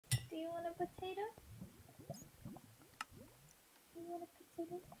a potato? You want a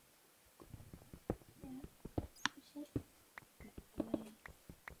potato? Yeah. Push it. Good boy.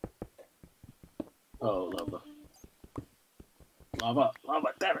 Oh, lava. Lava, lava,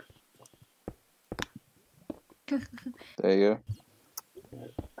 damn it. There you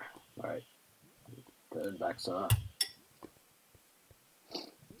Alright. Turn back, sir.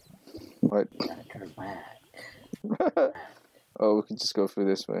 go. Right. Gotta turn back. Oh, we can just go through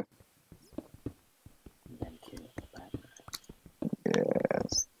this way. Then kill the back.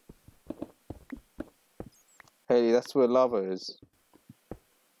 Yes. Haley, that's where lava is.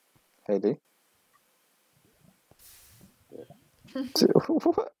 Haley?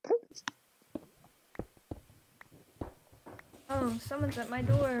 What? Oh, someone's at my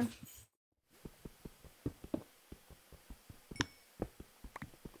door.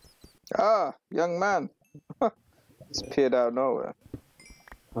 Ah, young man. It's appeared out of nowhere.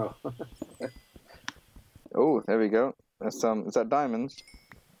 Oh. Oh, there we go. That's is that diamonds?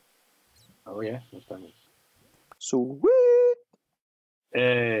 Oh, yeah, that's diamonds. Sweet.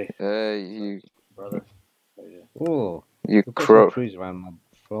 Hey, Hey, you brother. Oh, yeah. Oh, you we've got crow. some trees around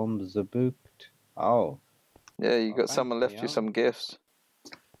from Zabooka. Oh. Yeah, you got thanks, someone left you yeah. some gifts.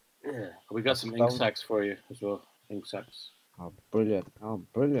 Yeah. We got some ink Stone. sacks for you as well. Ink sacks. Oh, brilliant. Oh,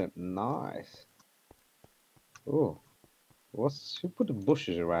 brilliant. Nice. Oh. Who put the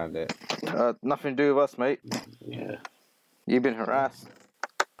bushes around it? Nothing to do with us, mate. Yeah. You've been harassed.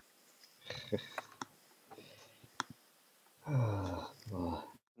 Oh.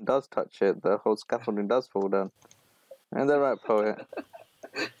 It does touch it. The whole scaffolding does fall down. Ain't that right, poet?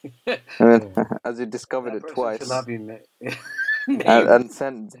 I mean, as you discovered it twice. And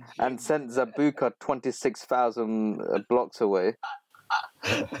sent Zabooka 26,000 blocks away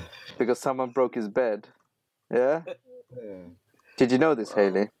because someone broke his bed. Yeah? Did you know this,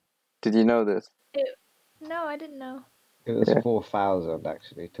 Haley? Did you know this? No, I didn't know. It was Yeah. 4,000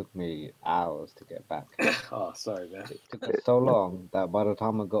 actually. It took me hours to get back. Oh, sorry, man. It took us so long that by the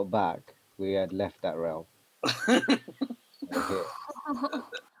time I got back, we had left that realm.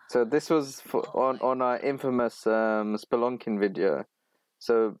 So this was on our infamous Spelunking video.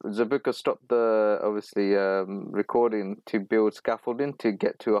 So Zabooka stopped the recording to build scaffolding to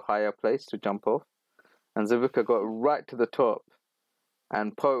get to a higher place to jump off, and Zabooka got right to the top,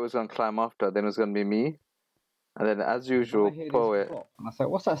 and Poet was gonna climb after. Then it was gonna be me, and then as usual, Poet. And I said,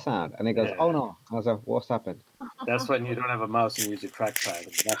 "What's that sound?" And he goes, "Oh no!" And I was like, "What's happened?" That's when you don't have a mouse and use your trackpad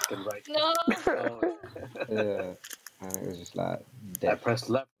and left and right. No. Yeah, and it was just like I death. pressed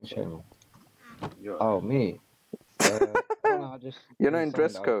left. Oh, me. I just You're not in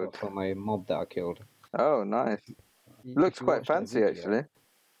dress code. from a mob that I killed. Oh, nice. Looks quite fancy, actually.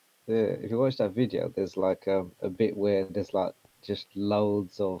 Yeah, if you watch that video, there's like a bit where there's like just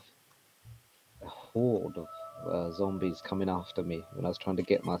loads of a horde of zombies coming after me when I was trying to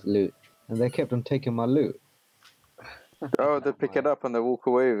get my loot, and they kept on taking my loot. Oh, they pick it up and they walk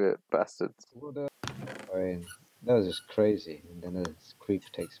away with it, bastards. I mean, that was just crazy. And then this creep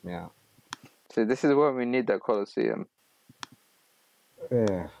takes me out. See, this is where we need that Colosseum.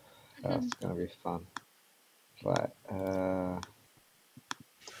 Yeah, that's gonna be fun. Right, I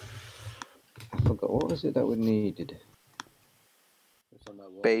forgot, what was it that we needed?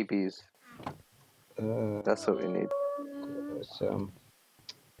 Babies. That's what we need. It's, I'm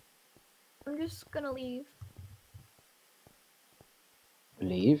just gonna leave.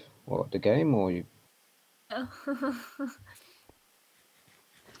 Leave? What, the game or you?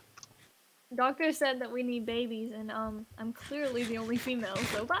 Doctor said that we need babies, and I'm clearly the only female,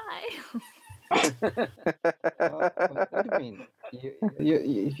 so bye. What do you mean?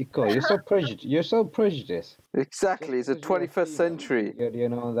 You're so prejudiced. You're so prejudiced. Exactly, it's the 21st century. You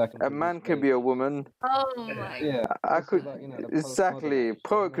know that a man could be a woman. Oh my. Yeah, I could. Exactly,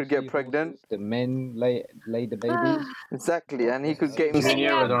 Poet could get pregnant. The men lay the babies. Exactly, and he could get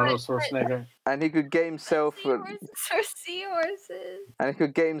Junior with Arnold Schwarzenegger. And he could get himself. Seahorses. And he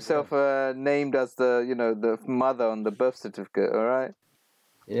could get himself named as the mother on the birth certificate. All right.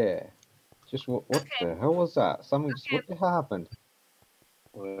 Yeah. Just what the hell was that? Something. What the hell happened?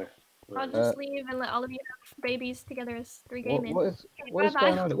 I'll just leave and let all of you have babies together as 3 gay men. What is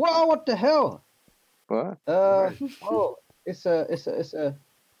going on? Whoa! What the hell? What? Oh, it's a.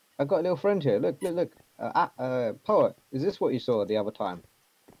 I got a little friend here. Look. Poet. Is this what you saw the other time?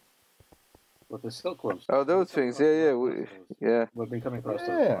 With the silkworms. Oh, those things. Yeah. We've been coming across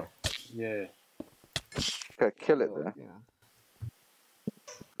Yeah. those. Yeah. Okay, kill it there. Yeah.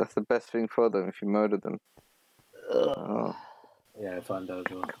 That's the best thing for them if you murder them. Oh. Yeah, I found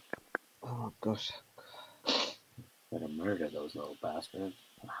out as well. Oh gosh. Better murder those little bastards.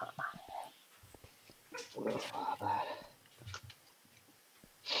 Oh, bad.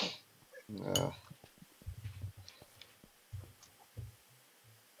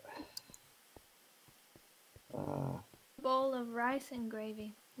 Bowl of rice and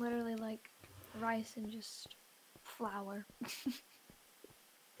gravy. Literally like rice and just flour.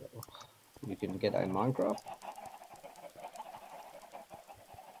 You can get that in Minecraft?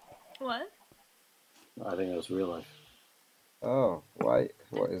 What? I think it was real life. Oh, why?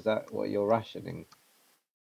 What is that? What you're rationing?